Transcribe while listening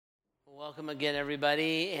Welcome again,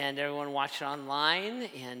 everybody, and everyone watching online,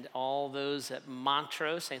 and all those at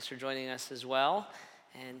Montrose. Thanks for joining us as well.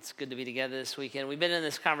 And it's good to be together this weekend. We've been in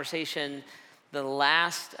this conversation the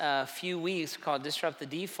last few weeks called Disrupt the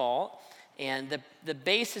Default. And the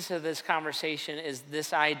basis of this conversation is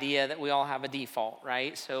this idea that we all have a default,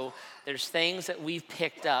 right? So there's things that we've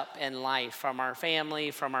picked up in life from our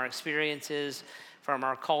family, from our experiences, from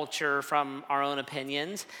our culture, from our own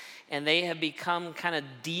opinions. And they have become kind of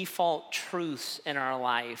default truths in our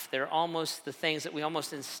life. They're almost the things that we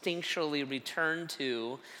almost instinctually return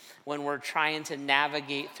to when we're trying to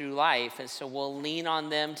navigate through life. And so we'll lean on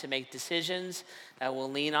them to make decisions. We'll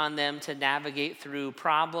lean on them to navigate through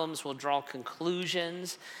problems. We'll draw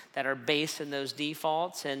conclusions that are based in those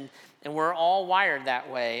defaults. And we're all wired that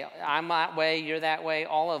way. I'm that way, you're that way.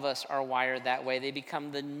 All of us are wired that way. They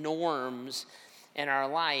become the norms in our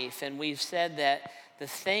life. And we've said that the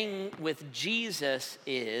thing with Jesus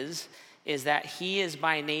is that he is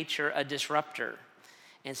by nature a disruptor.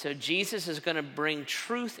 And so Jesus is going to bring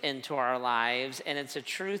truth into our lives, and it's a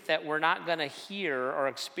truth that we're not going to hear or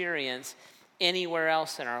experience anywhere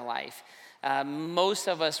else in our life. Most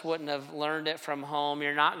of us wouldn't have learned it from home.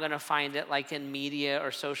 You're not going to find it like in media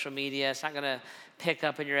or social media. It's not going to pick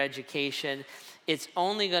up in your education. It's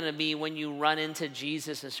only going to be when you run into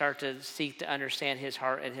Jesus and start to seek to understand his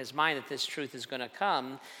heart and his mind that this truth is going to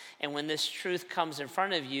come. And when this truth comes in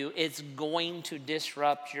front of you, it's going to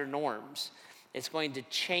disrupt your norms. It's going to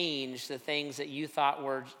change the things that you thought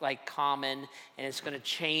were like common, and it's going to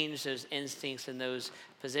change those instincts and those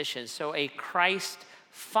positions. So a Christ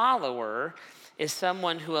follower is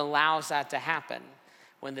someone who allows that to happen.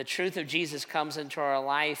 When the truth of Jesus comes into our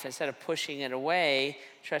life, instead of pushing it away,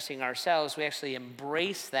 trusting ourselves, we actually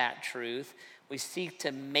embrace that truth. We seek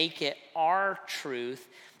to make it our truth,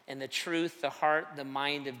 and the truth, the heart, the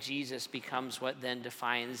mind of Jesus becomes what then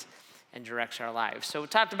defines and directs our lives. So we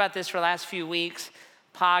talked about this for the last few weeks.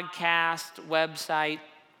 Podcast, website,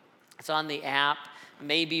 it's on the app.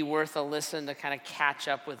 May be worth a listen to kind of catch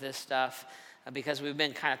up with this stuff because we've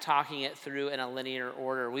been kind of talking it through in a linear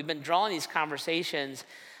order. We've been drawing these conversations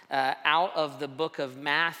out of the book of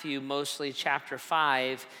Matthew, mostly chapter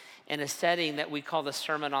 5, in a setting that we call the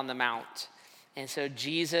Sermon on the Mount. And so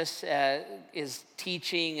Jesus is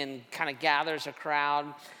teaching and kind of gathers a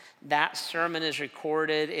crowd. That sermon is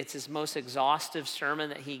recorded. It's his most exhaustive sermon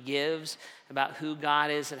that he gives about who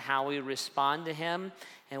God is and how we respond to him.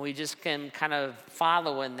 And we just can kind of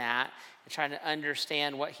follow in that and try to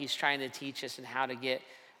understand what he's trying to teach us and how to get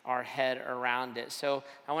our head around it. So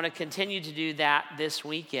I want to continue to do that this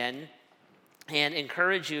weekend and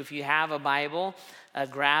encourage you, if you have a Bible,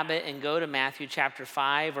 grab it and go to Matthew chapter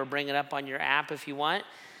 5 or bring it up on your app if you want.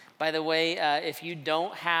 By the way, if you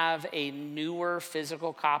don't have a newer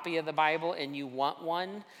physical copy of the Bible and you want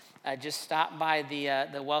one, just stop by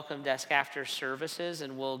the welcome desk after services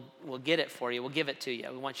and we'll get it for you. We'll give it to you.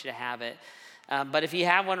 We want you to have it. But if you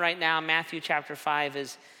have one right now, Matthew chapter 5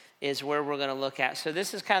 is where we're going to look at. So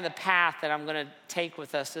this is kind of the path that I'm going to take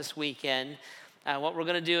with us this weekend. What we're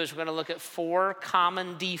going to do is we're going to look at 4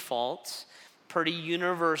 common defaults, pretty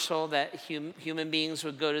universal, that human beings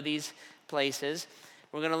would go to these places.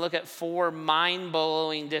 We're going to look at 4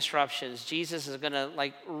 mind-blowing disruptions. Jesus is going to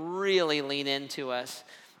really lean into us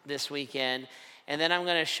this weekend. And then I'm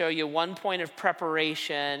going to show you 1 point of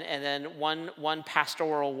preparation and then one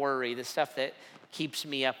pastoral worry, the stuff that keeps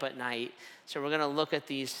me up at night. So we're going to look at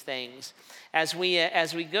these things. As we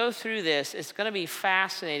go through this, it's going to be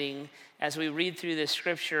fascinating as we read through this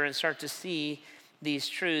scripture and start to see these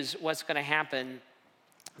truths, what's going to happen.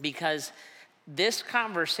 Because this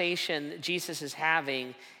conversation that Jesus is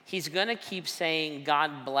having, he's going to keep saying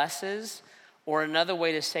God blesses, or another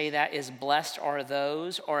way to say that is blessed are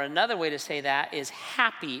those, or another way to say that is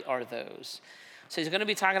happy are those. So he's going to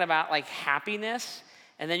be talking about like happiness,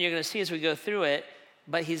 and then you're going to see as we go through it,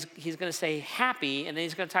 but he's going to say happy, and then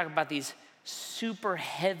he's going to talk about these super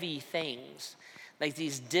heavy things, like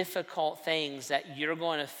these difficult things that you're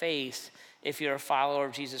going to face if you're a follower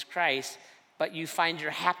of Jesus Christ, but you find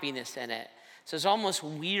your happiness in it. So it's almost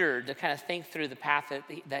weird to kind of think through the path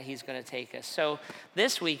that he's going to take us. So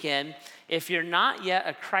this weekend, if you're not yet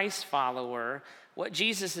a Christ follower, what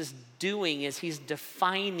Jesus is doing is he's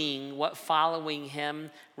defining what following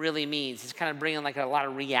him really means. He's kind of bringing like a lot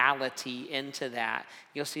of reality into that.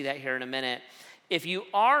 You'll see that here in a minute. If you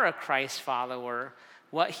are a Christ follower,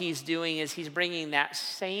 what he's doing is he's bringing that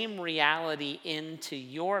same reality into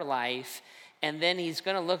your life. And then he's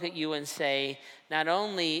going to look at you and say, not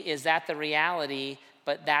only is that the reality,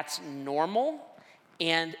 but that's normal,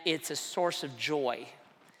 and it's a source of joy.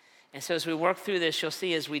 And so as we work through this, you'll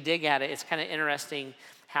see as we dig at it, it's kind of interesting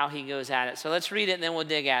how he goes at it. So let's read it and then we'll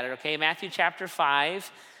dig at it, okay? Matthew chapter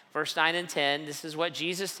 5, verse 9 and 10. This is what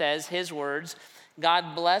Jesus says, his words.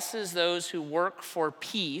 God blesses those who work for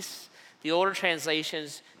peace. The older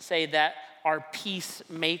translations say that are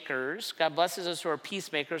peacemakers. God blesses those who are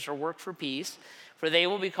peacemakers or work for peace, for they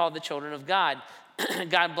will be called the children of God.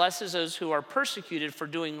 God blesses those who are persecuted for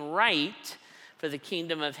doing right, for the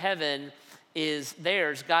kingdom of heaven is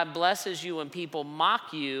theirs. God blesses you when people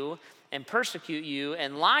mock you and persecute you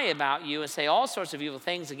and lie about you and say all sorts of evil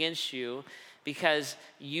things against you because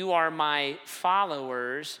you are my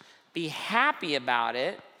followers. Be happy about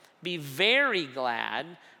it. Be very glad,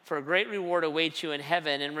 for a great reward awaits you in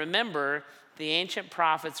heaven. And remember, the ancient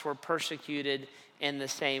prophets were persecuted in the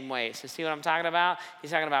same way. So see what I'm talking about?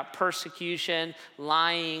 He's talking about persecution,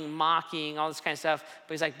 lying, mocking, all this kind of stuff.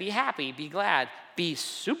 But he's like, be happy, be glad, be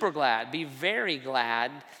super glad, be very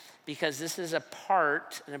glad, because this is an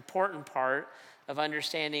important part of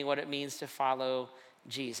understanding what it means to follow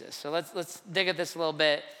Jesus. So let's dig at this a little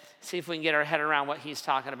bit, see if we can get our head around what he's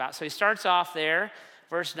talking about. So he starts off there,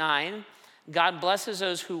 verse 9, God blesses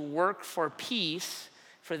those who work for peace,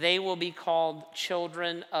 for they will be called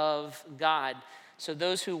children of God. So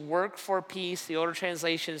those who work for peace, the older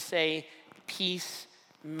translations say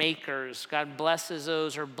peacemakers. God blesses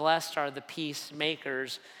those, or blessed are the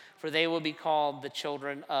peacemakers, for they will be called the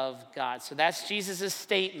children of God. So that's Jesus'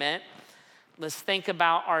 statement. Let's think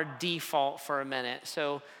about our default for a minute.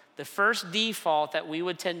 So the first default that we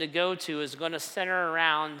would tend to go to is going to center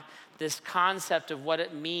around this concept of what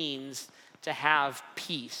it means to have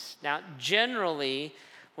peace. Now, generally,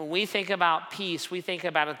 when we think about peace, we think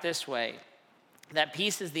about it this way, that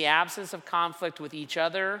peace is the absence of conflict with each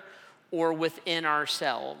other or within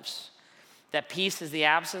ourselves. That peace is the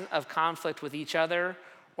absence of conflict with each other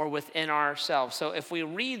or within ourselves. So if we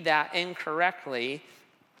read that incorrectly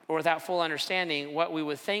or without full understanding, what we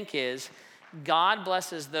would think is God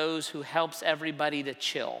blesses those who helps everybody to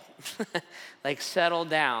chill, like settle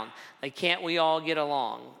down. Like, can't we all get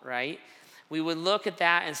along, right? We would look at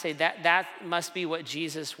that and say that must be what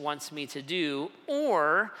Jesus wants me to do.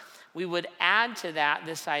 Or we would add to that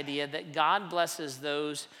this idea that God blesses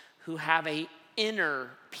those who have an inner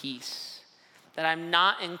peace, that I'm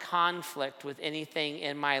not in conflict with anything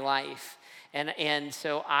in my life. And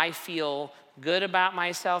so I feel good about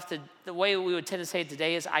myself. The way we would tend to say it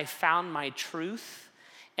today is I found my truth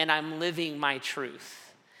and I'm living my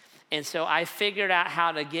truth. And so I figured out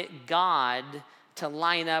how to get God to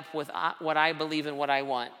line up with what I believe and what I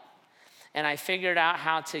want. And I figured out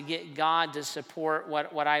how to get God to support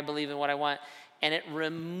what I believe and what I want. And it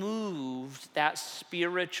removed that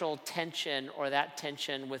spiritual tension or that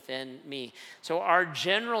tension within me. So our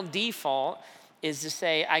general default is to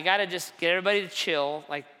say, I got to just get everybody to chill,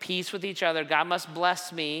 like peace with each other. God must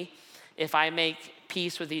bless me if I make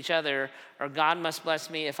peace with each other, or God must bless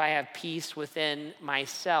me if I have peace within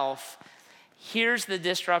myself. Here's the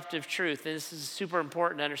disruptive truth. This is super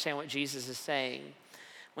important to understand what Jesus is saying.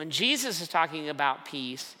 When Jesus is talking about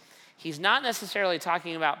peace, he's not necessarily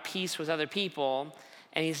talking about peace with other people,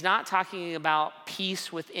 and he's not talking about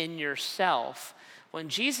peace within yourself. When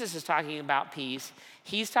Jesus is talking about peace,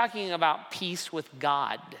 he's talking about peace with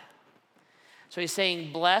God. So he's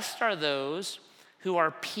saying, blessed are those who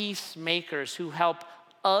are peacemakers, who help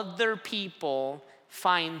other people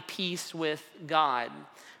find peace with God.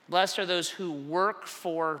 Blessed are those who work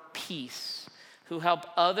for peace, who help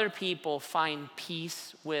other people find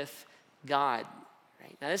peace with God.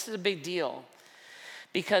 Right? Now, this is a big deal,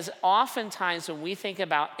 because oftentimes when we think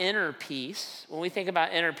about inner peace, what we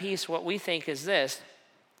think is this,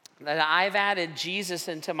 that I've added Jesus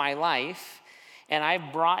into my life and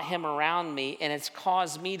I've brought him around me, and it's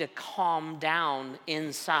caused me to calm down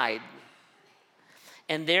inside.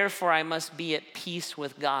 And therefore I must be at peace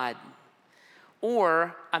with God.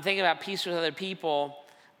 Or I'm thinking about peace with other people.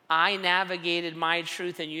 I navigated my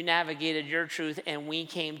truth and you navigated your truth, and we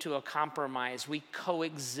came to a compromise. We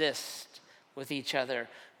coexist with each other.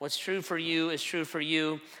 What's true for you is true for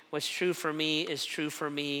you. What's true for me is true for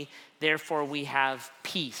me. Therefore, we have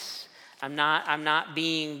peace. I'm not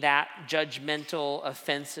being that judgmental,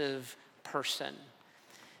 offensive person.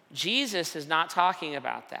 Jesus is not talking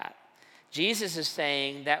about that. Jesus is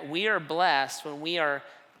saying that we are blessed when we are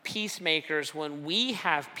peacemakers, when we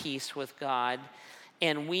have peace with God,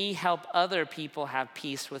 and we help other people have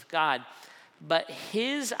peace with God. But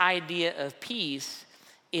his idea of peace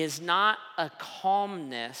is not a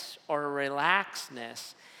calmness or a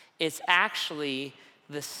relaxedness. It's actually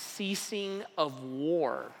the ceasing of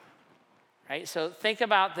war, right? So think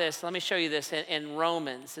about this. Let me show you this in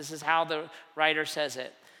Romans. This is how the writer says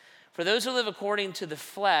it. For those who live according to the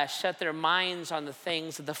flesh set their minds on the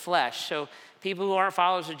things of the flesh. So people who aren't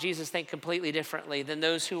followers of Jesus think completely differently than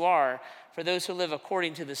those who are. For those who live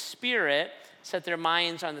according to the Spirit set their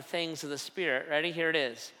minds on the things of the Spirit. Ready? Here it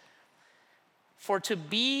is. For to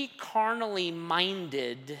be carnally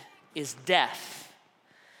minded is death,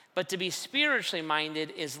 but to be spiritually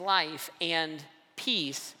minded is life and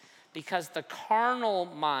peace, because the carnal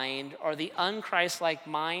mind, or the unchrist-like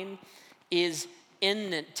mind, is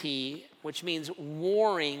enmity, which means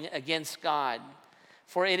warring against God.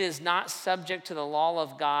 For it is not subject to the law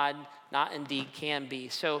of God, not indeed can be.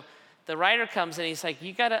 So the writer comes and he's like,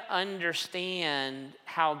 you got to understand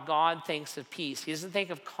how God thinks of peace. He doesn't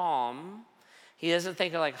think of calm. He doesn't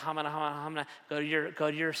think of like, hamana, go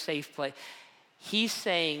to your safe place. He's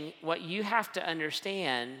saying what you have to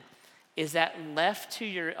understand is that left to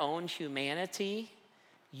your own humanity,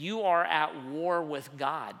 you are at war with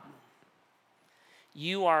God.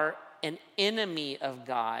 You are an enemy of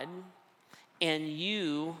God, and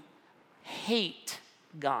you hate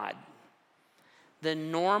God. The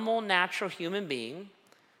normal, natural human being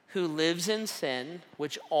who lives in sin,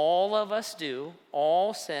 which all of us do,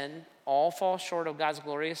 all sin, all fall short of God's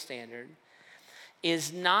glorious standard,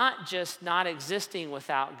 is not just not existing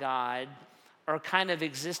without God or kind of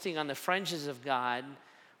existing on the fringes of God.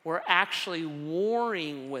 We're actually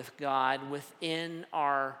warring with God within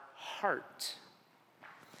our heart.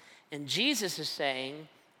 And Jesus is saying,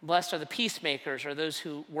 blessed are the peacemakers, or those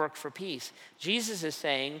who work for peace. Jesus is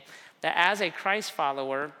saying that as a Christ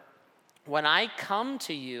follower, when I come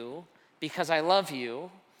to you because I love you,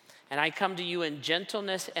 and I come to you in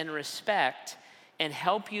gentleness and respect and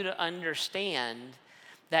help you to understand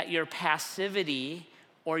that your passivity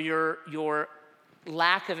or your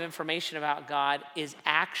lack of information about God is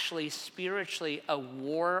actually spiritually a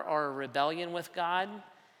war or a rebellion with God,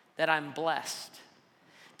 that I'm blessed.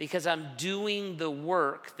 Because I'm doing the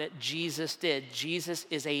work that Jesus did. Jesus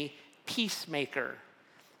is a peacemaker.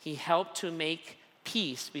 He helped to make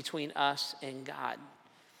peace between us and God.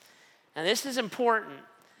 Now this is important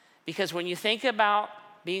because when you think about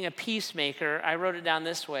being a peacemaker, I wrote it down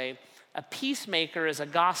this way. A peacemaker is a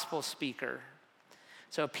gospel speaker.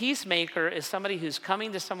 So a peacemaker is somebody who's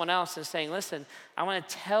coming to someone else and saying, listen, I want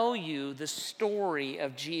to tell you the story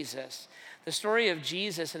of Jesus. The story of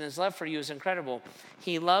Jesus and his love for you is incredible.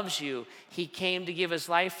 He loves you. He came to give his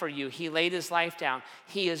life for you. He laid his life down.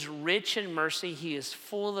 He is rich in mercy. He is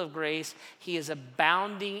full of grace. He is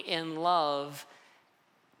abounding in love,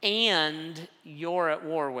 and you're at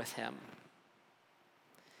war with him.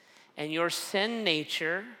 And your sin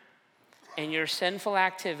nature and your sinful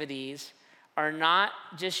activities are not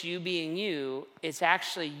just you being you, it's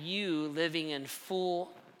actually you living in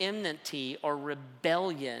full enmity or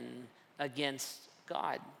rebellion against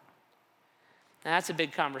God. Now that's a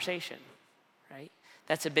big conversation, right?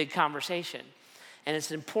 That's a big conversation. And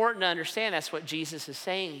it's important to understand that's what Jesus is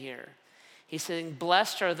saying here. He's saying,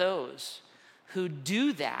 blessed are those who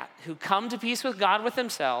do that, who come to peace with God with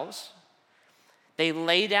themselves. They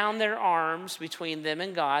lay down their arms between them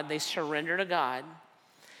and God. They surrender to God.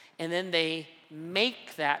 And then they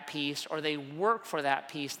make that peace, or they work for that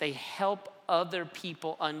peace. They help other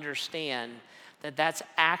people understand that that's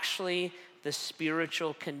actually the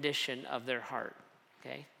spiritual condition of their heart.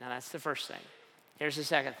 Okay, now that's the first thing. Here's the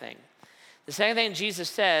second thing. The second thing Jesus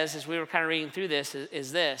says, as we were kind of reading through this,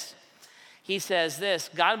 is this. He says this: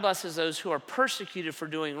 God blesses those who are persecuted for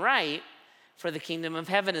doing right, for the kingdom of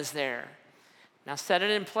heaven is there. Now set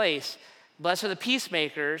it in place. Blessed are the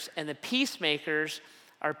peacemakers, and the peacemakers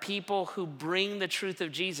are people who bring the truth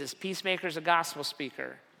of Jesus. Peacemaker is a gospel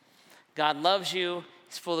speaker. God loves you.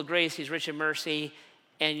 He's full of grace. He's rich in mercy,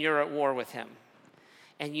 and you're at war with him.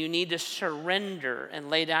 And you need to surrender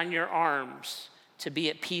and lay down your arms to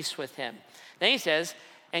be at peace with him. Then he says,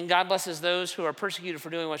 and God blesses those who are persecuted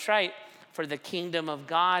for doing what's right, for the kingdom of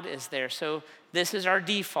God is there. So this is our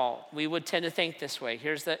default. We would tend to think this way.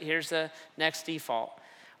 Here's the next default.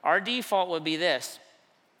 Our default would be this: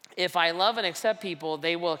 if I love and accept people,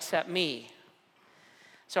 they will accept me.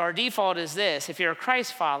 So our default is this: if you're a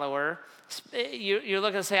Christ follower, you're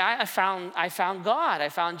looking to say, I found God, I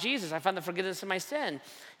found Jesus, I found the forgiveness of my sin.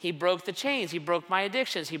 He broke the chains, he broke my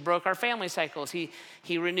addictions, he broke our family cycles, he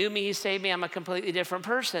renewed me, he saved me, I'm a completely different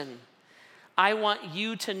person. I want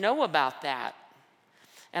you to know about that.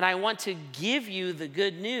 And I want to give you the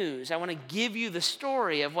good news. I want to give you the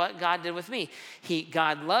story of what God did with me.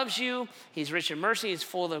 God loves you. He's rich in mercy. He's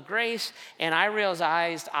full of grace. And I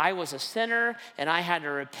realized I was a sinner, and I had to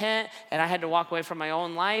repent, and I had to walk away from my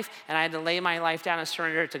own life, and I had to lay my life down and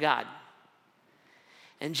surrender it to God.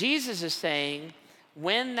 And Jesus is saying,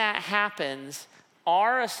 when that happens,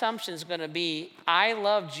 our assumption is going to be, I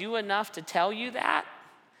loved you enough to tell you that,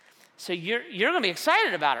 so you're going to be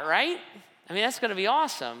excited about it, right? I mean, that's going to be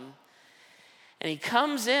awesome. And he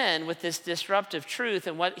comes in with this disruptive truth,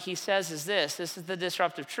 and what he says is this is the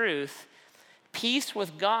disruptive truth: peace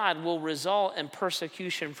with God will result in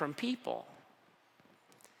persecution from people.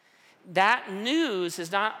 That news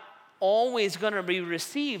is not always going to be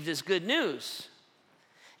received as good news.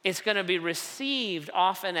 It's going to be received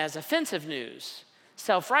often as offensive news,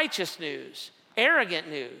 self-righteous news, arrogant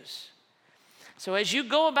news. So as you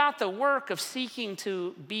go about the work of seeking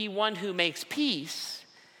to be one who makes peace,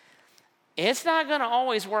 it's not going to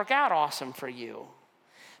always work out awesome for you,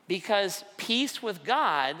 because peace with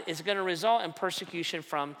God is going to result in persecution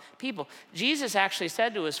from people. Jesus actually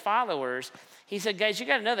said to his followers, he said, guys, you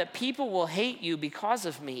got to know that people will hate you because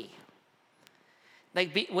of me.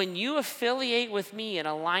 When you affiliate with me and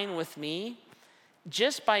align with me,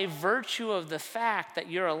 just by virtue of the fact that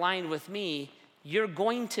you're aligned with me, you're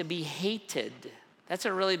going to be hated. That's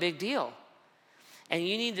a really big deal. And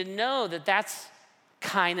you need to know that that's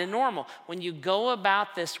kind of normal. When you go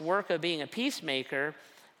about this work of being a peacemaker,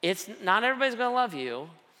 it's not everybody's going to love you.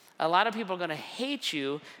 A lot of people are going to hate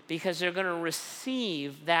you because they're going to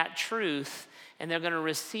receive that truth, and they're going to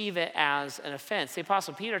receive it as an offense. The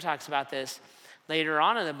Apostle Peter talks about this later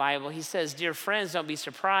on in the Bible. He says, dear friends, don't be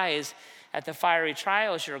surprised at the fiery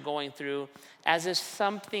trials you're going through, as if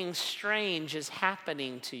something strange is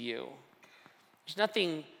happening to you. There's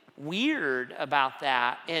nothing weird about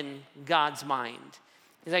that in God's mind.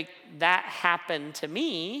 He's like, that happened to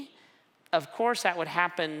me. Of course, that would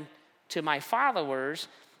happen to my followers,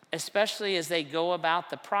 especially as they go about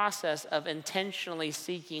the process of intentionally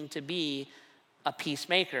seeking to be a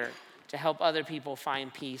peacemaker, to help other people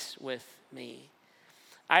find peace with me.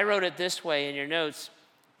 I wrote it this way in your notes.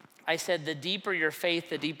 I said, the deeper your faith,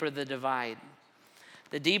 the deeper the divide.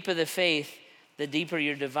 The deeper the faith, the deeper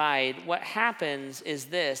your divide. What happens is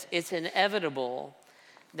this: it's inevitable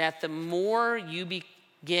that the more you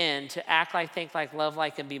begin to act like, think like, love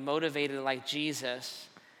like, and be motivated like Jesus,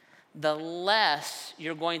 the less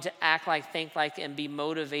you're going to act like, think like, and be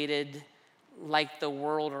motivated like the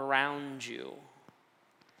world around you.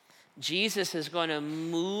 Jesus is going to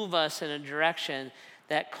move us in a direction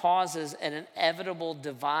that causes an inevitable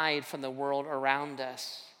divide from the world around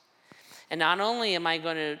us. And not only am I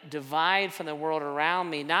going to divide from the world around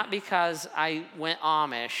me, not because I went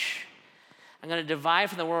Amish, I'm going to divide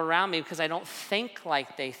from the world around me because I don't think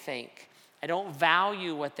like they think. I don't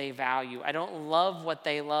value what they value. I don't love what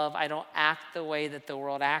they love. I don't act the way that the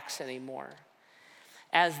world acts anymore.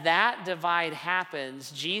 As that divide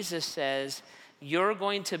happens, Jesus says, you're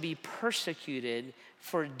going to be persecuted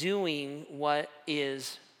for doing what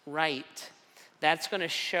is right. That's going to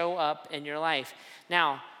show up in your life.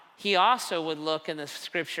 Now, he also would look in the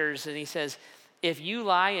scriptures and he says, if you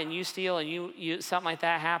lie and you steal and you something like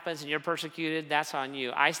that happens and you're persecuted, that's on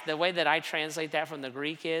you. The way that I translate that from the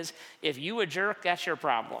Greek is, if you a jerk, that's your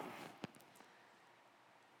problem.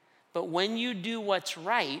 But when you do what's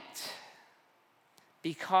right,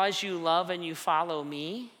 because you love and you follow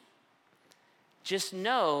me, just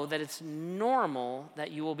know that it's normal that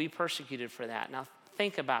you will be persecuted for that. Now,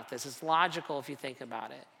 think about this. It's logical if you think about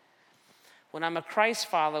it. When I'm a Christ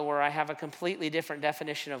follower, I have a completely different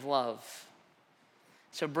definition of love.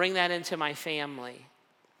 So bring that into my family.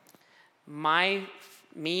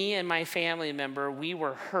 Me and my family member, we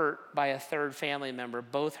were hurt by a third family member,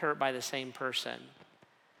 both hurt by the same person.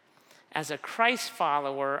 As a Christ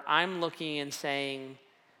follower, I'm looking and saying,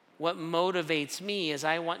 what motivates me is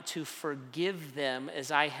I want to forgive them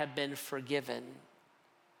as I have been forgiven.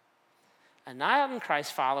 A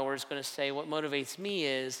non-Christ follower is going to say, what motivates me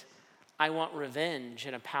is I want revenge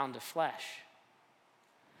and a pound of flesh.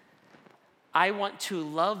 I want to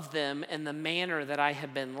love them in the manner that I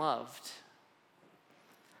have been loved.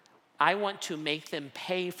 I want to make them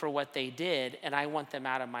pay for what they did, and I want them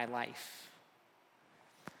out of my life.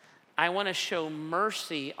 I want to show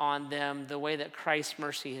mercy on them the way that Christ's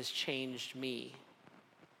mercy has changed me.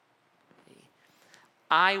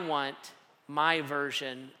 I want my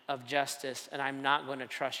version of justice, and I'm not going to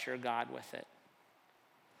trust your God with it.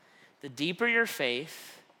 The deeper your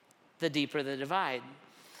faith, the deeper the divide.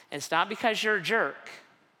 And it's not because you're a jerk.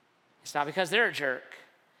 It's not because they're a jerk.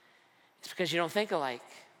 It's because you don't think alike.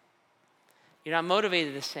 You're not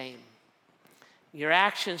motivated the same. Your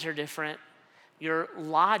actions are different. Your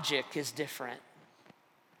logic is different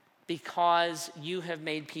because you have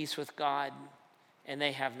made peace with God and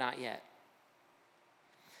they have not yet.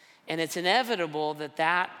 And it's inevitable that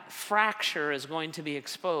that fracture is going to be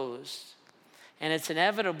exposed. And it's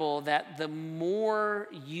inevitable that the more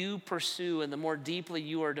you pursue and the more deeply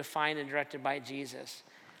you are defined and directed by Jesus,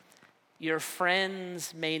 your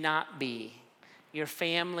friends may not be, your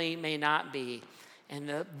family may not be, and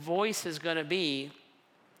the voice is going to be,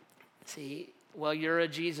 well, you're a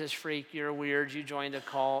Jesus freak, you're weird, you joined a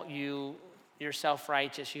cult, you're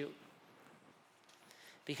self-righteous,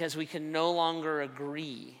 because we can no longer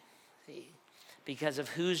agree, because of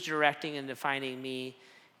who's directing and defining me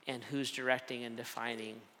and who's directing and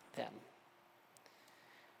defining them.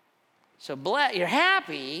 So you're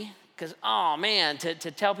happy because, oh man, to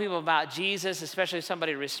tell people about Jesus, especially if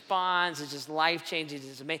somebody responds, it's just life-changing,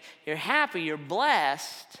 it's amazing. You're happy, you're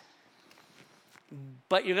blessed,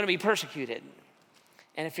 but you're going to be persecuted.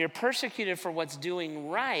 And if you're persecuted for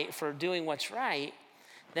doing what's right,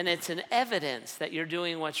 then it's an evidence that you're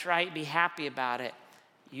doing what's right. Be happy about it.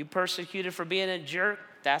 You persecuted for being a jerk,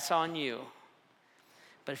 that's on you.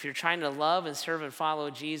 But if you're trying to love and serve and follow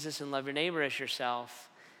Jesus and love your neighbor as yourself,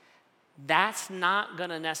 that's not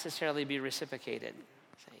going to necessarily be reciprocated.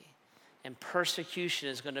 See? And persecution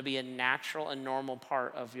is going to be a natural and normal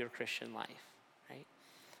part of your Christian life. Right?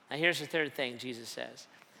 Now here's the third thing Jesus says.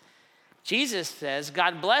 Jesus says,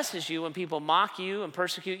 God blesses you when people mock you and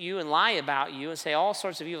persecute you and lie about you and say all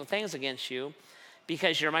sorts of evil things against you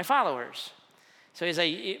because you're my followers. So he's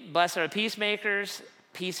like, blessed are peacemakers.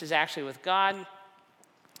 Peace is actually with God.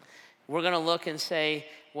 We're going to look and say,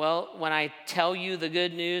 well, when I tell you the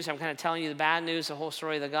good news, I'm kind of telling you the bad news, the whole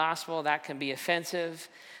story of the gospel. That can be offensive.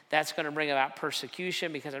 That's going to bring about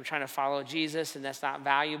persecution because I'm trying to follow Jesus and that's not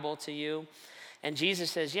valuable to you. And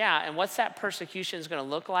Jesus says, yeah, and what's that persecution is going to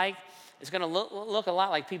look like? It's going to look a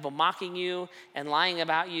lot like people mocking you and lying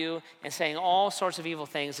about you and saying all sorts of evil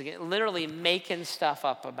things, literally making stuff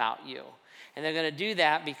up about you. And they're going to do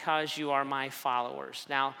that because you are my followers.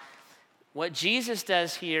 Now, what Jesus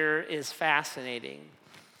does here is fascinating.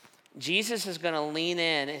 Jesus is going to lean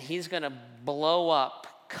in and he's going to blow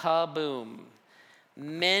up, kaboom,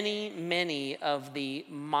 many of the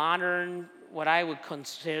modern, what I would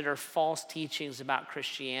consider false teachings about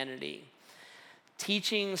Christianity.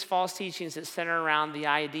 False teachings that center around the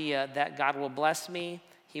idea that God will bless me,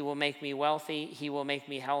 he will make me wealthy, he will make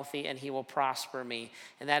me healthy, and he will prosper me.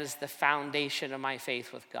 And that is the foundation of my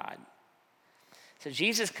faith with God. So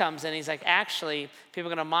Jesus comes in, he's like, actually,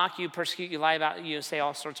 people are going to mock you, persecute you, lie about you, and say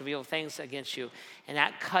all sorts of evil things against you. And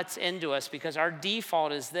that cuts into us because our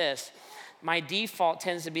default is this. My default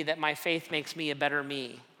tends to be that my faith makes me a better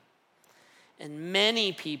me. And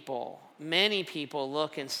many people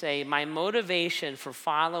look and say, my motivation for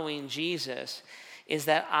following Jesus is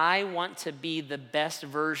that I want to be the best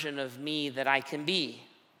version of me that I can be.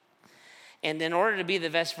 And in order to be the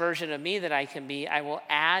best version of me that I can be, I will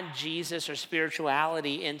add Jesus or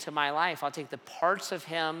spirituality into my life. I'll take the parts of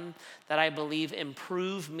him that I believe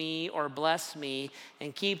improve me or bless me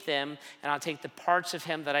and keep them, and I'll take the parts of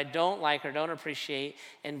him that I don't like or don't appreciate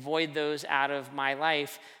and void those out of my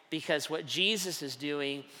life. Because what Jesus is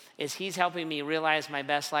doing is he's helping me realize my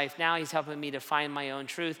best life now. He's helping me to find my own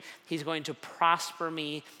truth. He's going to prosper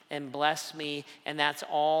me and bless me. And that's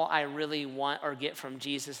all I really want or get from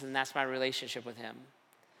Jesus. And that's my relationship with him.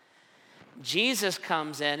 Jesus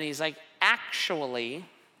comes in and he's like, actually,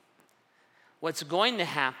 what's going to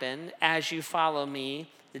happen as you follow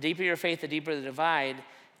me, the deeper your faith, the deeper the divide,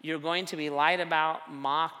 you're going to be lied about,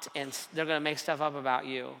 mocked, and they're going to make stuff up about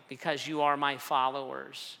you because you are my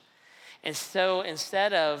followers. And so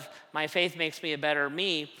instead of my faith makes me a better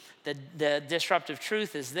me, the disruptive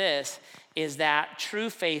truth is this, is that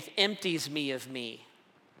true faith empties me of me.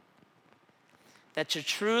 That to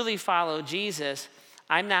truly follow Jesus,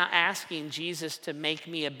 I'm not asking Jesus to make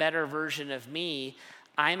me a better version of me.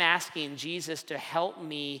 I'm asking Jesus to help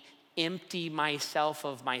me empty myself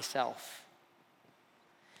of myself.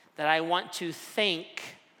 That I want to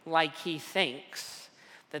think like he thinks.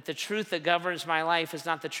 That the truth that governs my life is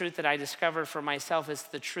not the truth that I discovered for myself, it's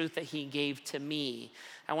the truth that he gave to me.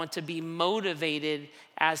 I want to be motivated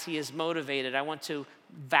as he is motivated. I want to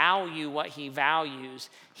value what he values.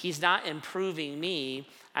 He's not improving me.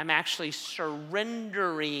 I'm actually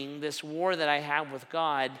surrendering this war that I have with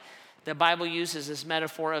God. The Bible uses this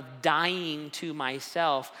metaphor of dying to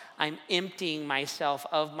myself. I'm emptying myself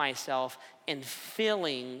of myself and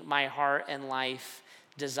filling my heart and life,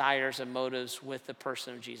 desires and motives with the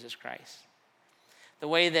person of Jesus Christ. The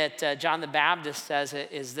way that John the Baptist says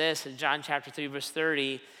it is this, in John chapter 3, verse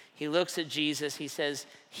 30, he looks at Jesus, he says,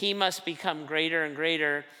 he must become greater and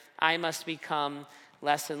greater, I must become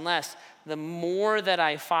less and less. The more that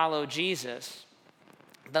I follow Jesus,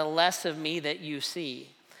 the less of me that you see.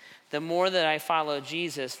 The more that I follow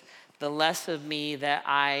Jesus, the less of me that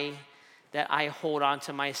I that I hold on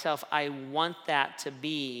to myself. I want that to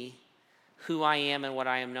be who I am and what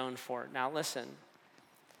I am known for. Now listen,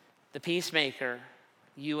 the peacemaker,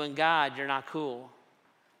 you and God, you're not cool.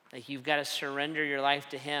 Like, you've got to surrender your life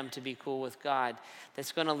to him to be cool with God.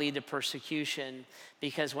 That's going to lead to persecution,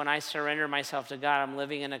 because when I surrender myself to God, I'm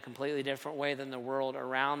living in a completely different way than the world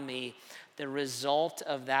around me. The result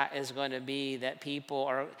of that is going to be that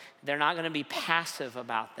they're not going to be passive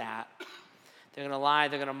about that. They're going to lie,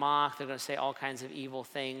 they're going to mock, they're going to say all kinds of evil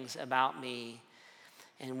things about me.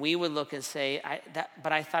 And we would look and say,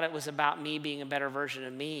 but I thought it was about me being a better version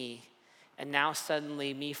of me. And now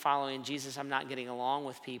suddenly me following Jesus, I'm not getting along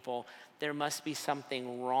with people. There must be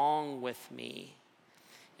something wrong with me.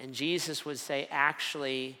 And Jesus would say,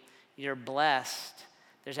 actually, you're blessed.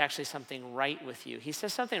 There's actually something right with you. He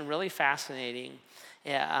says something really fascinating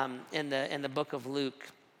in the book of Luke.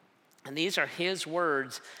 And these are his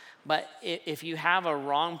words, but if you have a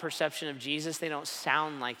wrong perception of Jesus, they don't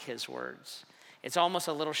sound like his words. It's almost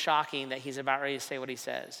a little shocking that he's about ready to say what he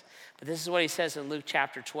says. But this is what he says in Luke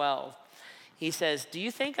chapter 12. He says, do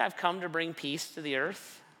you think I've come to bring peace to the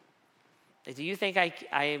earth? Do you think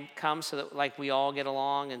I come so that, like, we all get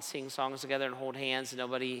along and sing songs together and hold hands and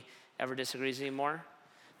nobody ever disagrees anymore?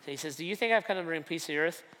 So he says, do you think I've come to bring peace to the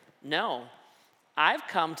earth? No, I've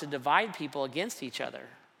come to divide people against each other.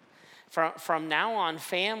 From now on,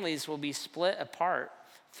 families will be split apart,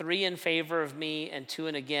 3 in favor of me and 2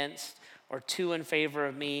 against, or 2 in favor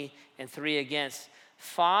of me and 3 against.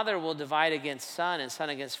 Father will divide against son and son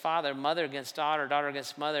against father, mother against daughter, daughter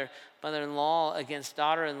against mother, mother-in-law against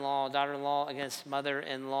daughter-in-law, daughter-in-law against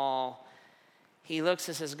mother-in-law. He looks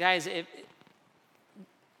and says, guys,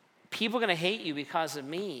 people are going to hate you because of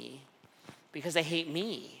me, because they hate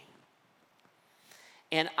me.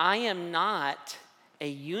 And I am not a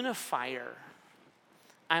unifier.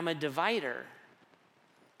 I'm a divider.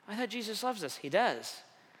 I thought Jesus loves us. He does.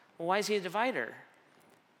 Well, why is he a divider?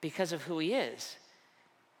 Because of who he is.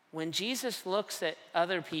 When Jesus looks at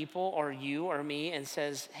other people or you or me and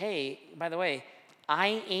says, hey, by the way,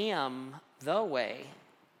 I am the way.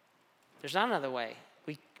 There's not another way.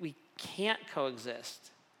 We can't coexist.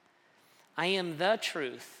 I am the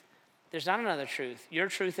truth. There's not another truth. Your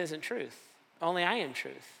truth isn't truth. Only I am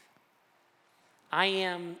truth. I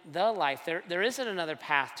am the life. There isn't another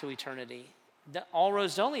path to eternity. All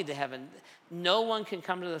roads don't lead to heaven. No one can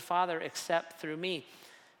come to the Father except through me.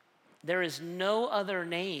 There is no other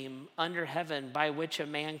name under heaven by which a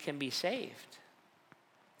man can be saved.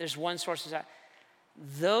 There's one source of that.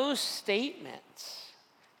 Those statements,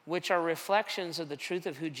 which are reflections of the truth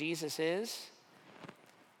of who Jesus is,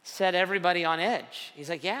 set everybody on edge. He's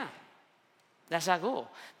like, yeah, that's not cool.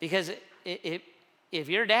 Because if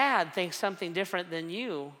your dad thinks something different than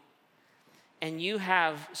you, and you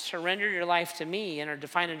have surrendered your life to me and are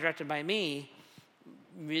defined and directed by me,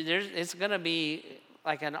 it's going to be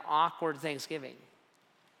like an awkward Thanksgiving.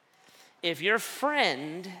 If your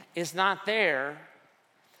friend is not there,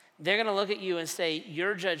 they're going to look at you and say,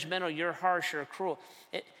 you're judgmental, you're harsh, you're cruel.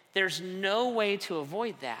 There's no way to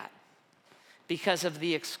avoid that because of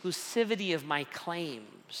the exclusivity of my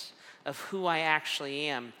claims of who I actually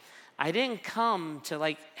am. I didn't come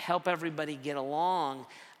to help everybody get along.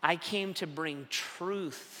 I came to bring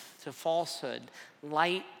truth to falsehood,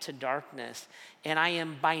 light to darkness, and I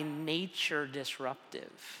am by nature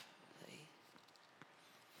disruptive.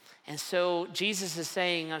 And so Jesus is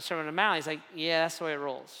saying on Sermon on the Mount, he's like, yeah, that's the way it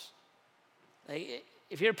rolls.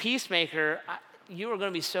 If you're a peacemaker, you are going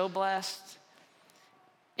to be so blessed,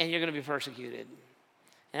 and you're going to be persecuted.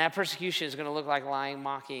 And that persecution is going to look like lying,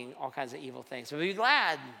 mocking, all kinds of evil things. But be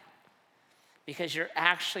glad, because you're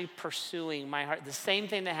actually pursuing my heart. The same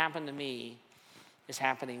thing that happened to me is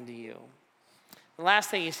happening to you. The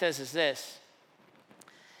last thing he says is this.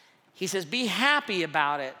 He says, be happy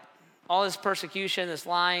about it. All this persecution, this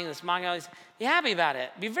lying, this mocking, be happy about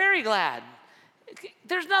it. Be very glad.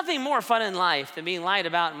 There's nothing more fun in life than being lied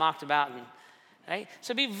about and mocked about. Right?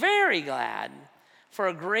 So be very glad, for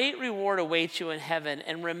a great reward awaits you in heaven.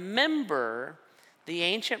 And remember, the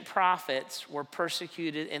ancient prophets were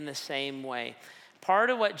persecuted in the same way. Part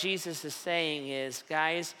of what Jesus is saying is,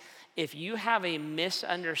 guys, if you have a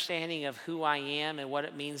misunderstanding of who I am and what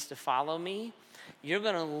it means to follow me, you're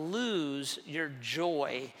going to lose your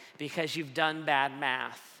joy because you've done bad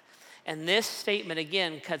math. And this statement,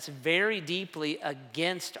 again, cuts very deeply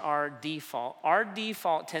against our default. Our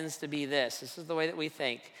default tends to be this. This is the way that we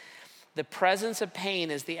think. The presence of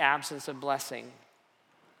pain is the absence of blessing.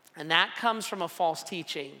 And that comes from a false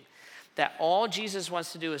teaching that all Jesus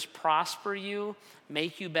wants to do is prosper you,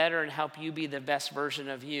 make you better, and help you be the best version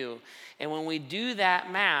of you. And when we do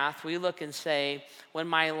that math, we look and say, when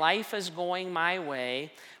my life is going my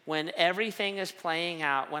way, when everything is playing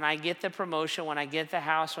out, when I get the promotion, when I get the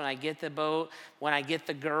house, when I get the boat, when I get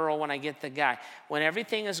the girl, when I get the guy, when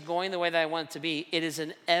everything is going the way that I want it to be, it is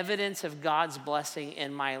an evidence of God's blessing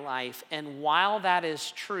in my life. And while that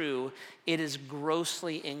is true, it is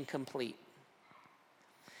grossly incomplete.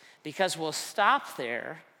 Because we'll stop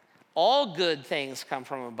there. All good things come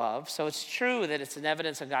from above. So it's true that it's an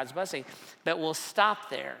evidence of God's blessing, but we'll stop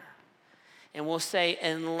there. And we'll say,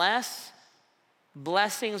 unless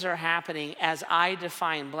blessings are happening as I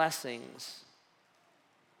define blessings,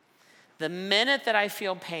 the minute that I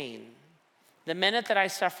feel pain, the minute that I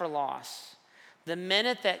suffer loss, the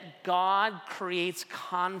minute that God creates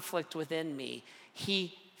conflict within me,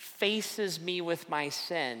 he faces me with my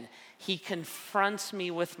sin. He confronts me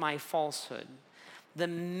with my falsehood. The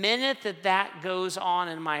minute that that goes on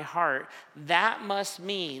in my heart, that must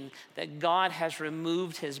mean that God has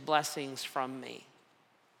removed his blessings from me.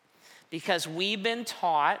 Because we've been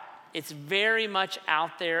taught, it's very much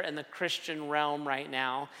out there in the Christian realm right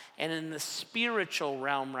now and in the spiritual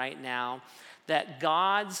realm right now, that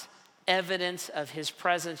God's evidence of his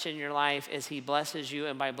presence in your life is he blesses you,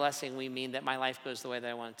 and by blessing we mean that my life goes the way that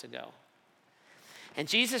I want it to go. And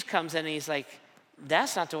Jesus comes in and he's like,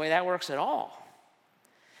 that's not the way that works at all.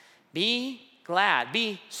 Be glad,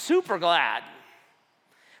 be super glad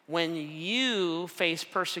when you face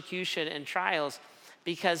persecution and trials,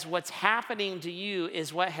 because what's happening to you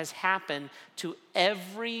is what has happened to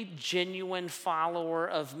every genuine follower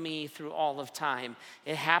of me through all of time.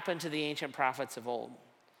 It happened to the ancient prophets of old.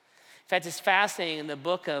 In fact, it's fascinating. In the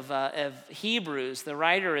book of Hebrews, the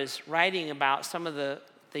writer is writing about some of the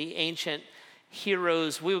ancient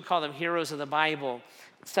heroes. We would call them heroes of the Bible.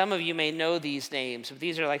 Some of you may know these names, but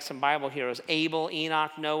these are like some Bible heroes: Abel,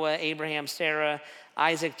 Enoch, Noah, Abraham, Sarah,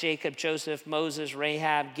 Isaac, Jacob, Joseph, Moses,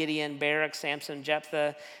 Rahab, Gideon, Barak, Samson,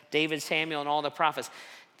 Jephthah, David, Samuel, and all the prophets.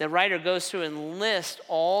 The writer goes through and lists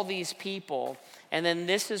all these people, and then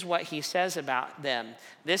this is what he says about them.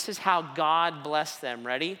 This is how God blessed them.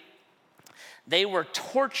 Ready? They were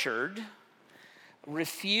tortured,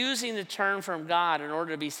 refusing to turn from God in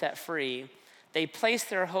order to be set free. They placed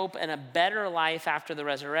their hope in a better life after the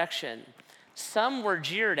resurrection. Some were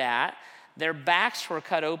jeered at. Their backs were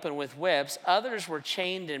cut open with whips. Others were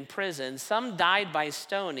chained in prison. Some died by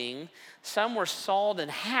stoning. Some were sawed in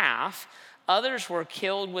half. Others were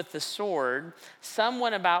killed with the sword. Some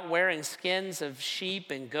went about wearing skins of sheep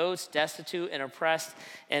and goats, destitute and oppressed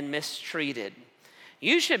and mistreated.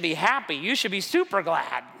 You should be happy. You should be super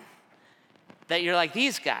glad that you're like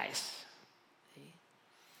these guys.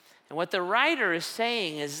 And what the writer is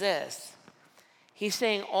saying is this. He's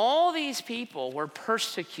saying all these people were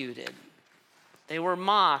persecuted. They were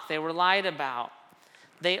mocked. They were lied about.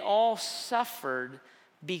 They all suffered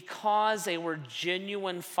because they were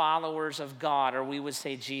genuine followers of God, or we would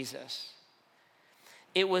say Jesus.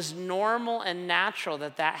 It was normal and natural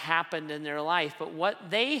that that happened in their life. But what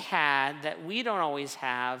they had that we don't always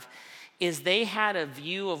have is they had a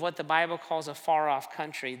view of what the Bible calls a far-off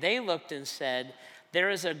country. They looked and said, there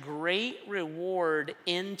is a great reward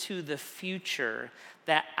into the future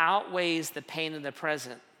that outweighs the pain of the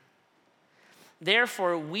present.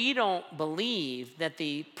 Therefore, we don't believe that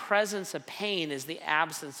the presence of pain is the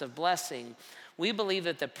absence of blessing. We believe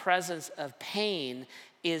that the presence of pain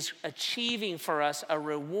is achieving for us a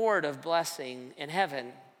reward of blessing in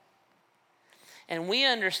heaven. And we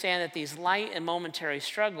understand that these light and momentary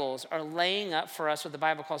struggles are laying up for us what the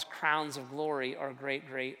Bible calls crowns of glory, or great,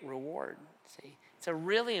 great reward. See? It's a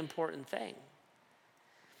really important thing.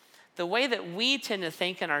 The way that we tend to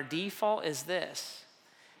think in our default is this.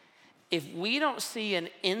 If we don't see an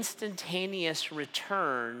instantaneous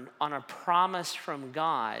return on a promise from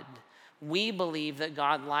God, we believe that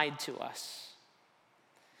God lied to us.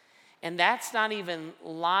 And that's not even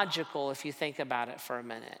logical if you think about it for a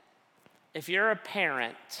minute. If you're a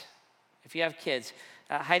parent, if you have kids,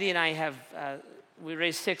 Heidi and I have we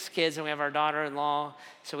raised 6 kids, and we have our daughter-in-law,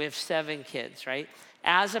 so we have 7 kids, right?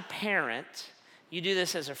 As a parent, you do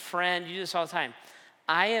this as a friend, you do this all the time.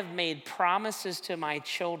 I have made promises to my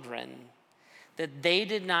children that they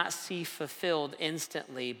did not see fulfilled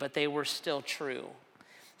instantly, but they were still true.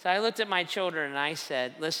 So I looked at my children and I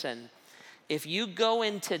said, listen, if you go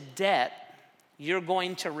into debt, you're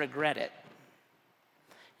going to regret it.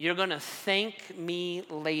 You're going to thank me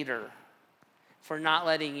later for not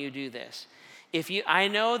letting you do this. I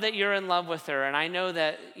know that you're in love with her, and I know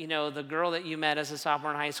that, the girl that you met as a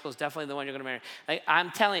sophomore in high school is definitely the one you're going to marry. Like,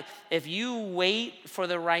 I'm telling you, if you wait for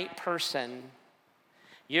the right person,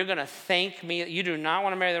 you're going to thank me. You do not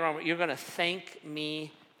want to marry the wrong one. You're going to thank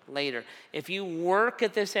me later. If you work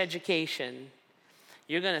at this education,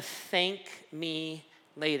 you're going to thank me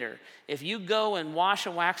later. If you go and wash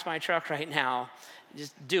and wax my truck right now,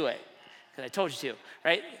 just do it, because I told you to,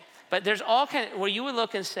 right? But there's all kind of, where you would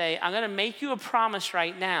look and say, I'm going to make you a promise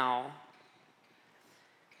right now.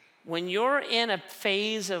 When you're in a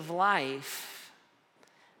phase of life,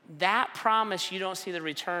 that promise you don't see the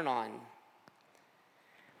return on.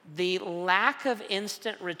 The lack of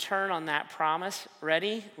instant return on that promise,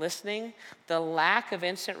 ready, listening? The lack of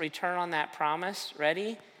instant return on that promise,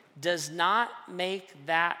 ready, does not make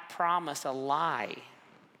that promise a lie.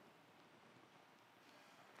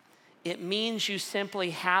 It means you simply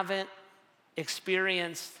haven't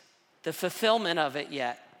experienced the fulfillment of it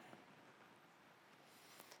yet.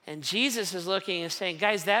 And Jesus is looking and saying,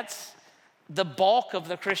 guys, that's the bulk of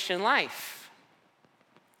the Christian life.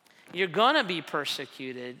 You're going to be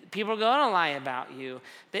persecuted. People are going to lie about you.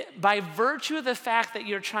 By virtue of the fact that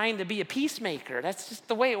you're trying to be a peacemaker, that's just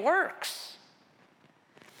the way it works.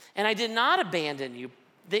 And I did not abandon you.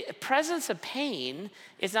 The presence of pain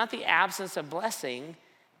is not the absence of blessing.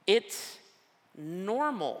 It's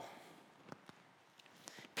normal.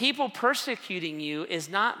 People persecuting you is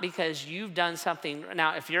not because you've done something.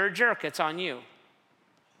 Now, if you're a jerk, it's on you.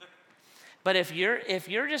 But if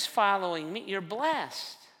you're just following me, you're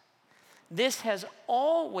blessed. This has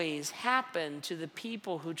always happened to the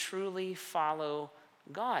people who truly follow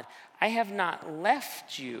God. I have not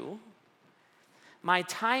left you. My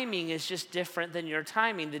timing is just different than your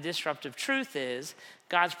timing. The disruptive truth is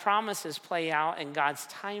God's promises play out in God's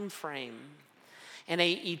time frame. And an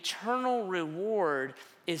eternal reward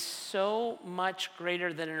is so much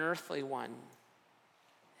greater than an earthly one.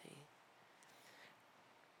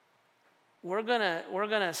 We're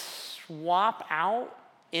gonna swap out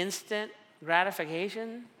instant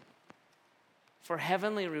gratification for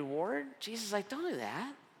heavenly reward? Jesus is like, don't do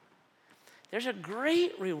that. There's a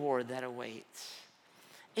great reward that awaits.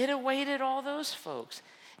 It awaited all those folks.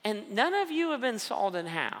 And none of you have been sawed in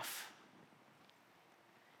half.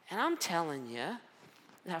 And I'm telling you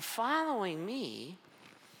that following me,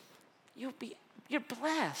 you're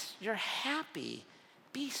blessed, you're happy.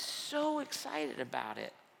 Be so excited about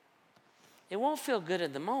it. It won't feel good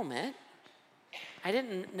at the moment. I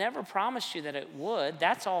never promised you that it would.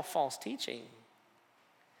 That's all false teaching.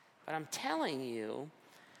 But I'm telling you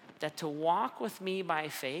that to walk with me by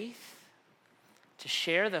faith, to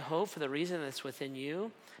share the hope for the reason that's within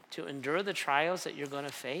you, to endure the trials that you're going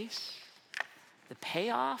to face, the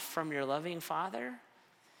payoff from your loving Father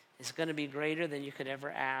is going to be greater than you could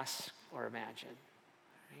ever ask or imagine.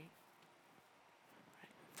 Right?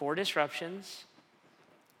 4 disruptions,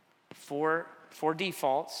 4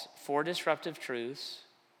 defaults, 4 disruptive truths,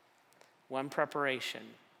 1 preparation.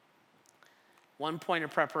 1 point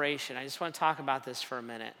of preparation. I just want to talk about this for a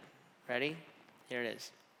minute. Ready? Here it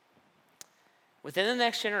is. Within the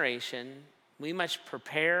next generation, we must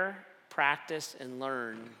prepare, practice, and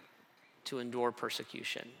learn to endure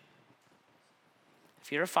persecution.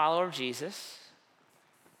 If you're a follower of Jesus,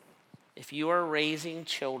 if you are raising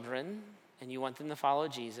children and you want them to follow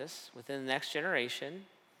Jesus, within the next generation,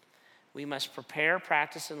 we must prepare,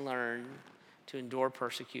 practice, and learn to endure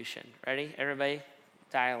persecution. Ready? Everybody,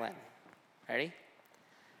 dial in. Ready?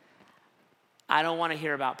 I don't want to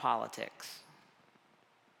hear about politics.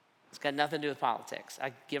 It's got nothing to do with politics.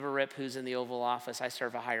 I give a rip who's in the Oval Office. I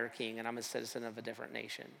serve a higher king, and I'm a citizen of a different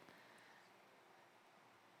nation.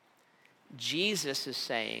 Jesus is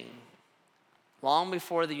saying, long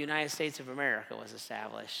before the United States of America was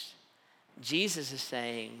established, Jesus is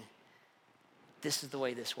saying, this is the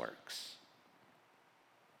way this works.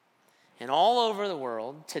 And all over the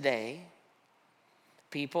world today,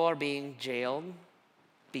 people are being jailed,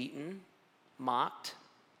 beaten, mocked.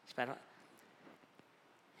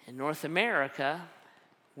 In North America,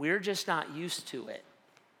 we're just not used to it.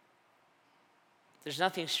 There's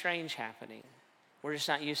nothing strange happening. We're just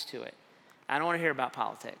not used to it. I don't want to hear about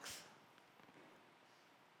politics.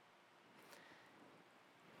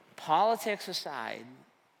 Politics aside,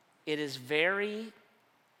 it is very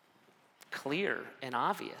clear and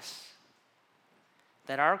obvious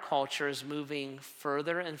that our culture is moving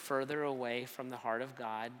further and further away from the heart of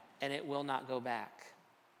God, and it will not go back.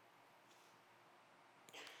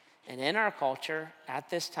 And in our culture, at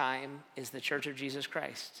this time, is the Church of Jesus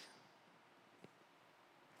Christ.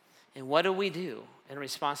 And what do we do in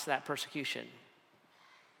response to that persecution?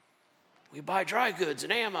 We buy dry goods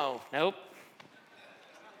and ammo. Nope.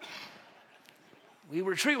 We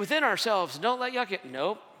retreat within ourselves. Don't let yuck it.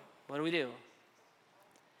 Nope. What do?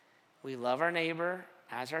 We love our neighbor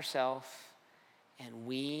as ourselves, and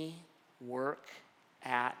we work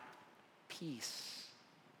at peace.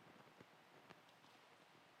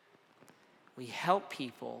 We help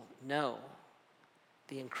people know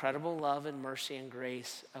the incredible love and mercy and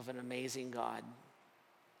grace of an amazing God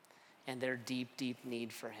and their deep, deep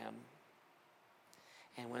need for him.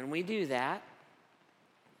 And when we do that,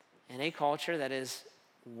 in a culture that is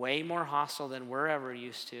way more hostile than we're ever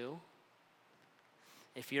used to,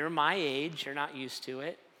 if you're my age, you're not used to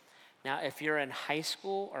it. Now, if you're in high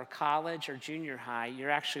school or college or junior high, you're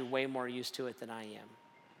actually way more used to it than I am.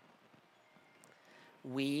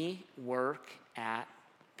 We work at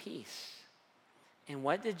peace. And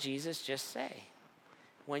what did Jesus just say?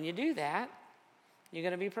 When you do that, you're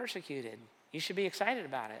going to be persecuted. You should be excited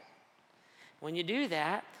about it. When you do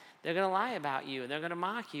that, they're going to lie about you. They're going to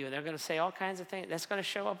mock you. They're going to say all kinds of things. That's going to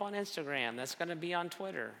show up on Instagram. That's going to be on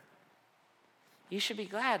Twitter. You should be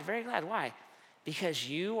glad, very glad. Why? Because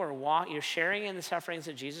you're sharing in the sufferings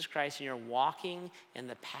of Jesus Christ, and you're walking in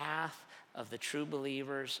the path of the true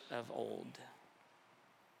believers of old.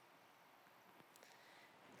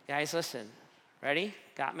 Guys, listen. Ready?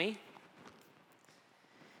 Got me?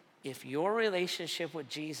 If your relationship with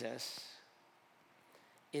Jesus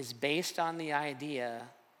is based on the idea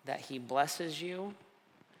that he blesses you,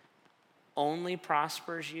 only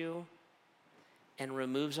prospers you, and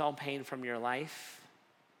removes all pain from your life,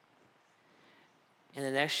 in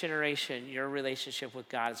the next generation, your relationship with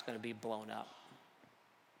God is going to be blown up.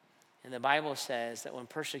 And the Bible says that when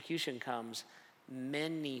persecution comes,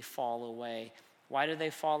 many fall away. Why do they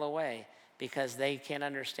fall away? Because they can't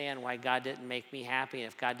understand why God didn't make me happy. And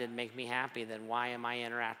if God didn't make me happy, then why am I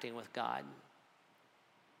interacting with God?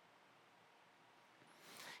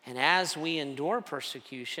 And as we endure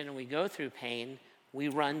persecution and we go through pain, we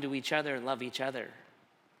run to each other and love each other.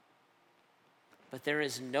 But there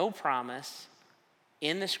is no promise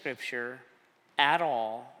in the scripture at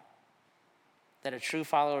all that a true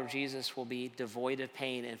follower of Jesus will be devoid of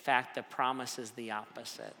pain. In fact, the promise is the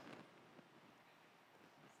opposite.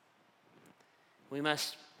 We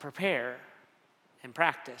must prepare and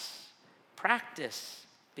practice. Practice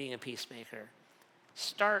being a peacemaker.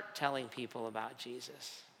 Start telling people about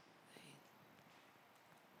Jesus.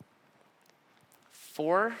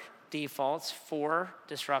 4 defaults, 4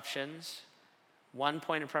 disruptions, 1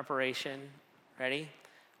 point of preparation. Ready?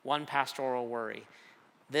 1 pastoral worry.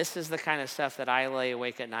 This is the kind of stuff that I lay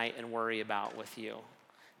awake at night and worry about with you.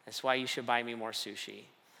 That's why you should buy me more sushi,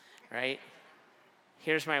 right?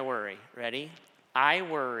 Here's my worry. Ready? I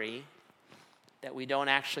worry that we don't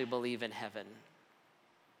actually believe in heaven.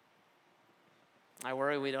 I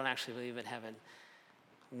worry we don't actually believe in heaven.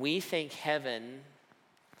 We think heaven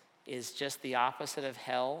is just the opposite of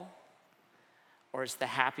hell, or it's the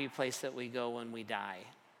happy place that we go when we die.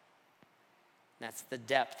 That's the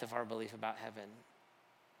depth of our belief about heaven.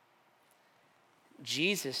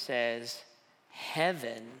 Jesus says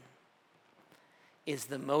heaven is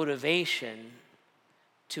the motivation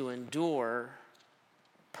to endure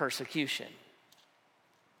persecution.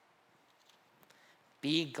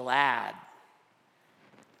 Be glad.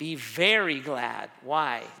 Be very glad.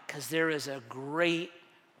 Why? Because there is a great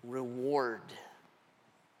reward.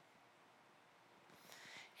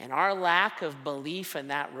 And our lack of belief in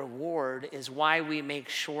that reward is why we make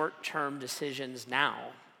short-term decisions now.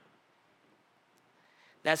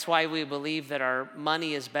 That's why we believe that our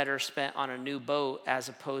money is better spent on a new boat as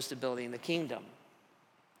opposed to building the kingdom.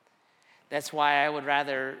 That's why I would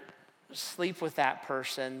rather sleep with that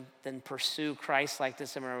person than pursue Christ like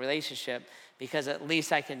this in a relationship, because at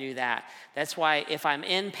least I can do that. That's why if I'm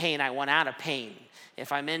in pain, I want out of pain.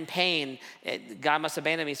 If I'm in pain, God must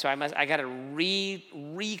abandon me, so I got to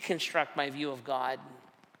reconstruct my view of God,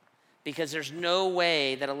 because there's no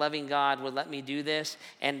way that a loving God would let me do this,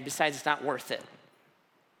 and besides, it's not worth it.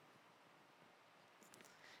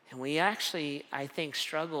 And we actually, I think,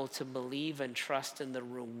 struggle to believe and trust in the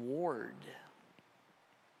reward.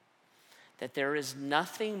 That there is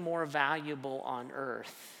nothing more valuable on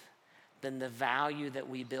earth than the value that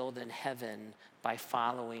we build in heaven by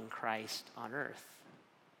following Christ on earth.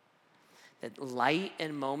 That light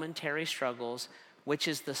and momentary struggles, which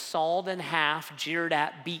is the sawed in half, jeered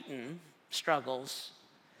at, beaten struggles,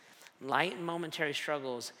 light and momentary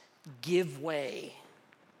struggles give way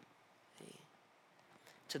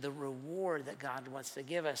to the reward that God wants to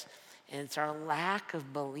give us. And it's our lack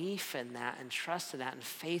of belief in that and trust in that and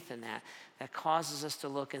faith in that that causes us to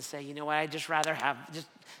look and say, you know what, I'd just rather have, just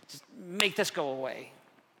make this go away.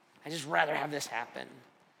 I'd just rather have this happen.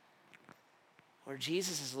 Where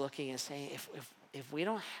Jesus is looking and saying, if we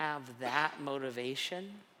don't have that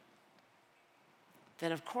motivation,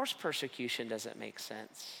 then of course persecution doesn't make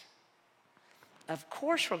sense. Of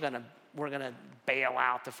course we're gonna bail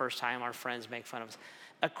out the first time our friends make fun of us.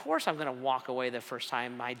 Of course I'm gonna walk away the first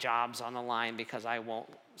time my job's on the line because I won't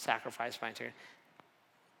sacrifice my integrity.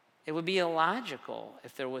 It would be illogical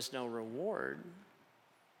if there was no reward.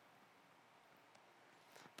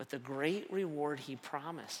 But the great reward he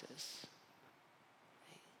promises.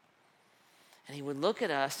 And he would look at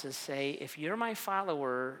us and say, if you're my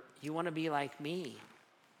follower, you want to be like me.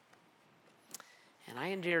 And I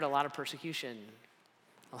endured a lot of persecution,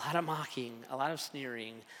 a lot of mocking, a lot of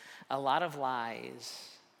sneering, a lot of lies.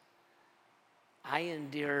 I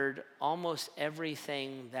endured almost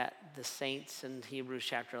everything that the saints in Hebrews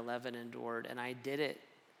chapter 11 endured, and I did it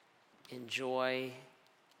in joy,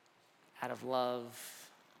 out of love,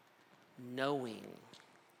 knowing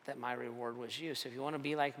that my reward was you. So if you want to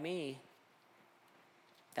be like me,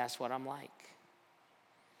 that's what I'm like.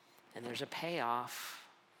 And there's a payoff.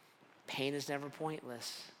 Pain is never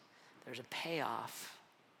pointless. There's a payoff.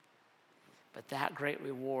 But that great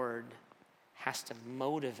reward has to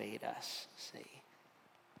motivate us, see,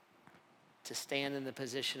 to stand in the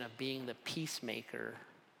position of being the peacemaker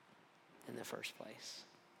in the first place,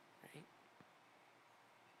 right?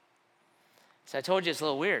 So I told you it's a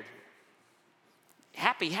little weird.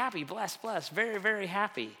 Happy, blessed, very, very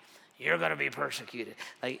happy. You're going to be persecuted.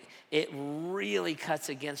 Like, it really cuts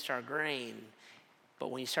against our grain. But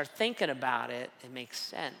when you start thinking about it, it makes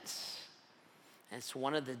sense. And it's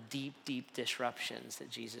one of the deep, deep disruptions that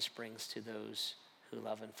Jesus brings to those who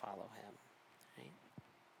love and follow him. Right?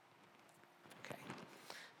 Okay.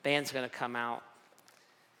 Band's going to come out.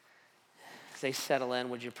 As they settle in,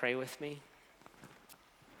 would you pray with me?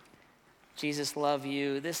 Jesus, love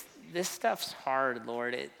you. This stuff's hard,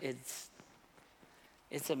 Lord. It's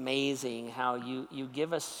amazing how you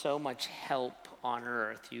give us so much help on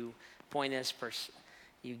earth. You point us,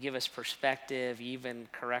 you give us perspective, you even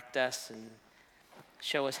correct us and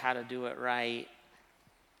show us how to do it right.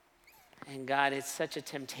 And God, it's such a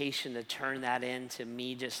temptation to turn that into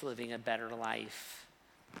me just living a better life.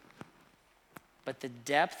 But the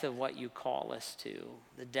depth of what you call us to,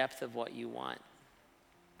 the depth of what you want.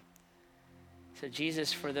 So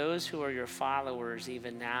Jesus, for those who are your followers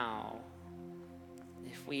even now,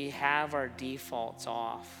 if we have our defaults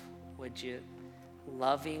off, would you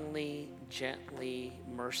lovingly, gently,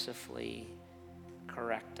 mercifully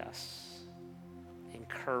correct us,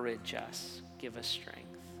 encourage us, give us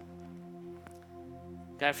strength?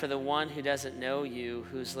 God, for the one who doesn't know you,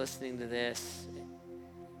 who's listening to this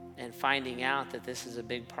and finding out that this is a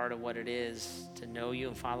big part of what it is to know you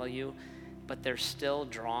and follow you, but they're still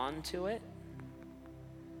drawn to it.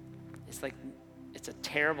 It's like, it's a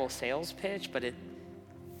terrible sales pitch, but it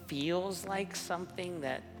feels like something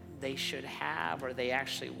that they should have or they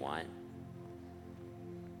actually want.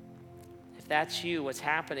 If that's you, what's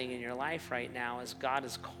happening in your life right now is God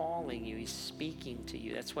is calling you. He's speaking to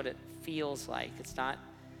you. That's what it feels like. It's not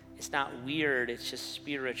weird. It's just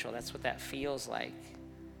spiritual. That's what that feels like.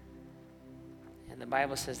 And the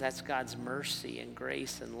Bible says that's God's mercy and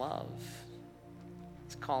grace and love.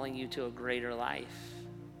 He's calling you to a greater life.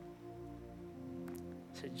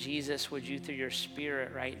 So Jesus, would you through your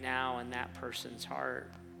Spirit right now in that person's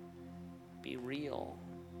heart be real?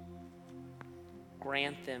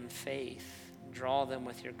 Grant them faith. Draw them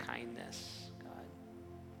with your kindness, God.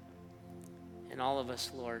 And all of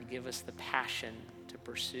us, Lord, give us the passion to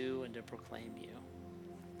pursue and to proclaim you.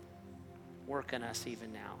 Work in us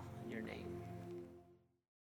even now, in your name.